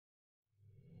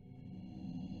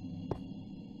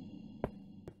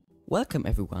Welcome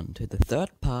everyone to the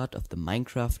third part of the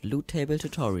Minecraft loot table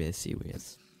tutorial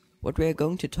series. What we are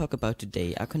going to talk about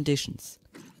today are conditions.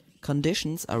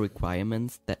 Conditions are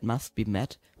requirements that must be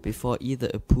met before either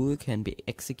a pool can be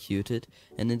executed,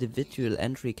 an individual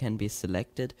entry can be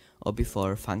selected, or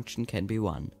before a function can be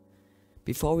run.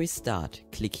 Before we start,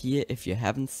 click here if you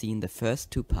haven't seen the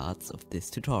first two parts of this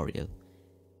tutorial.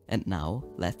 And now,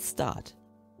 let's start.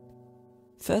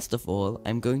 First of all,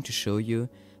 I'm going to show you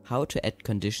how to add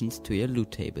conditions to your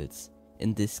loot tables,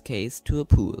 in this case to a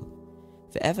pool.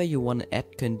 Wherever you want to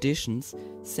add conditions,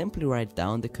 simply write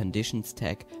down the conditions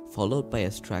tag followed by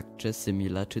a structure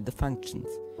similar to the functions.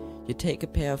 You take a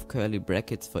pair of curly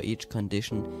brackets for each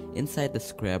condition inside the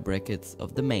square brackets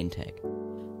of the main tag.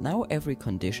 Now every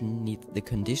condition needs the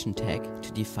condition tag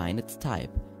to define its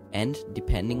type, and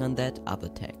depending on that, other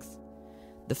tags.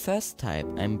 The first type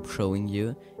I'm showing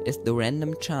you is the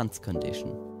random chance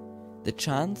condition. The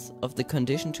chance of the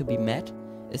condition to be met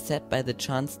is set by the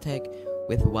chance tag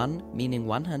with 1 meaning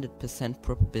 100%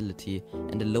 probability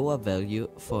and a lower value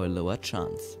for a lower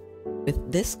chance.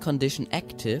 With this condition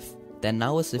active, there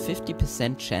now is a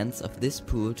 50% chance of this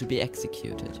pool to be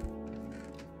executed.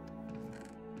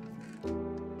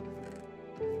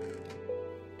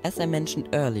 As I mentioned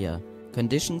earlier,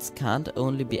 conditions can't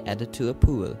only be added to a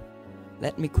pool.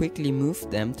 Let me quickly move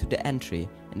them to the entry,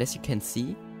 and as you can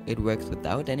see, it works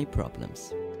without any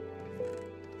problems.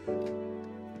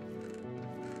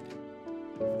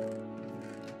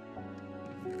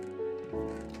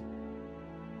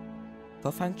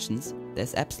 For functions,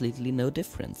 there's absolutely no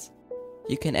difference.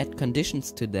 You can add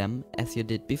conditions to them as you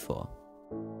did before.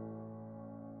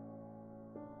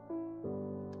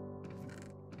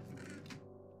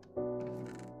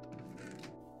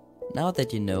 Now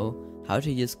that you know how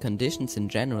to use conditions in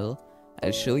general,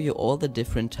 I'll show you all the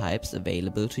different types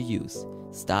available to use,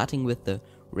 starting with the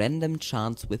random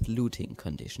chance with looting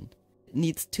condition. It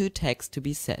needs two tags to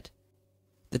be set.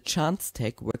 The chance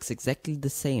tag works exactly the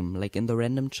same like in the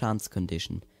random chance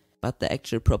condition, but the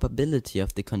actual probability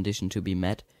of the condition to be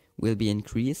met will be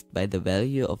increased by the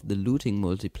value of the looting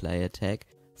multiplier tag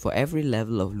for every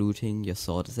level of looting your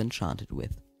sword is enchanted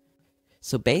with.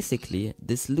 So basically,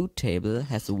 this loot table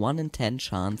has a 1 in 10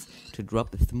 chance to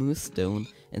drop a smooth stone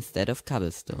instead of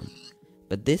cobblestone,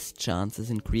 but this chance is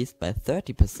increased by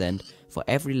 30% for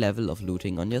every level of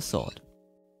looting on your sword.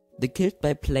 The killed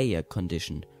by player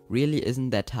condition really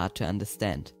isn't that hard to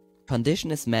understand.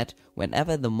 Condition is met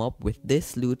whenever the mob with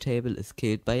this loot table is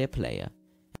killed by a player.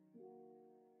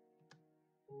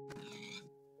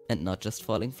 And not just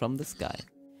falling from the sky.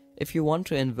 If you want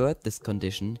to invert this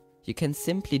condition, you can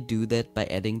simply do that by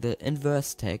adding the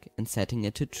inverse tag and setting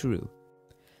it to true.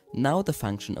 Now the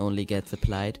function only gets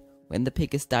applied when the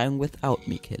pig is dying without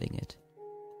me killing it.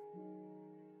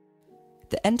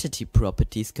 The entity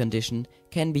properties condition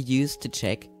can be used to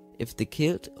check if the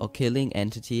killed or killing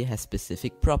entity has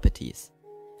specific properties.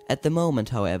 At the moment,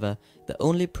 however, the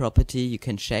only property you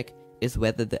can check is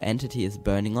whether the entity is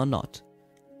burning or not.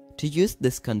 To use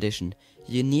this condition,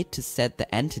 you need to set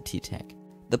the entity tag.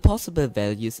 The possible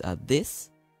values are this,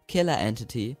 killer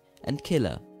entity, and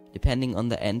killer, depending on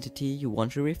the entity you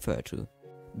want to refer to.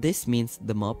 This means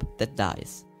the mob that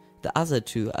dies. The other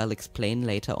two I'll explain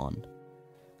later on.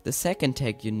 The second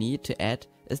tag you need to add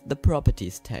is the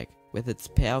properties tag, with its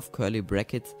pair of curly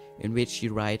brackets in which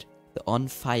you write the on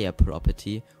fire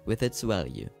property with its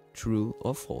value, true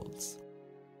or false.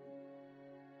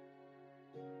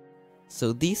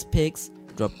 So these pigs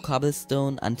drop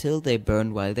cobblestone until they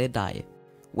burn while they die.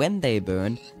 When they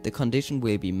burn, the condition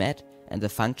will be met and the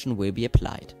function will be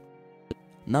applied.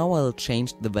 Now I'll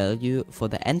change the value for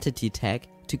the entity tag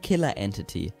to killer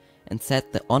entity and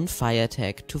set the on fire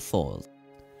tag to false.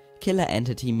 Killer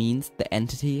entity means the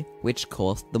entity which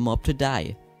caused the mob to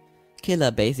die.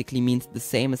 Killer basically means the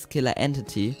same as killer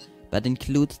entity, but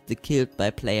includes the killed by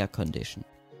player condition.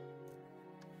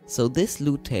 So this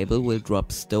loot table will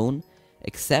drop stone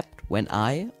except when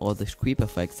I, or the creeper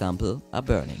for example, are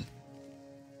burning.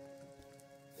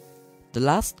 The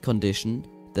last condition,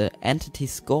 the entity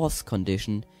scores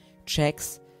condition,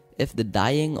 checks if the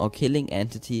dying or killing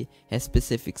entity has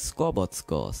specific scoreboard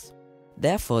scores.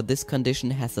 Therefore, this condition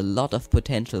has a lot of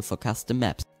potential for custom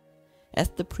maps. As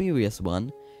the previous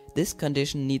one, this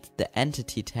condition needs the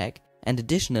entity tag, and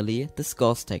additionally the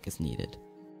scores tag is needed.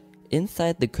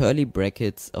 Inside the curly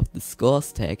brackets of the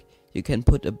scores tag, you can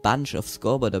put a bunch of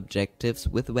scoreboard objectives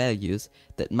with values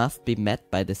that must be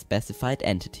met by the specified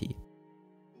entity.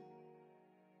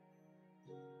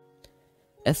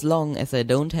 As long as I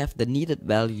don't have the needed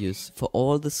values for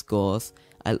all the scores,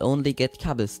 I'll only get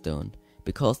cobblestone,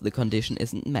 because the condition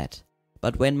isn't met.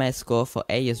 but when my score for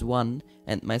A is 1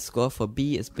 and my score for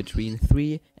B is between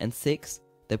 3 and 6,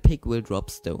 the pig will drop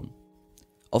stone.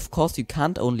 Of course, you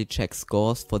can't only check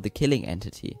scores for the killing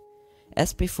entity.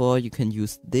 As before, you can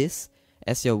use this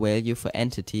as your value for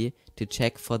entity to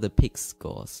check for the pig's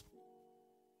scores.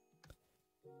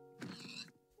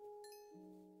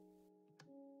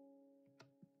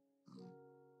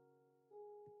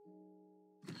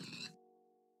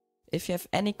 If you have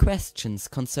any questions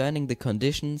concerning the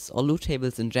conditions or loot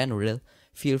tables in general,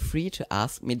 feel free to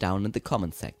ask me down in the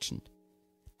comment section.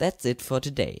 That's it for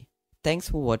today. Thanks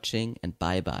for watching and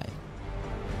bye bye.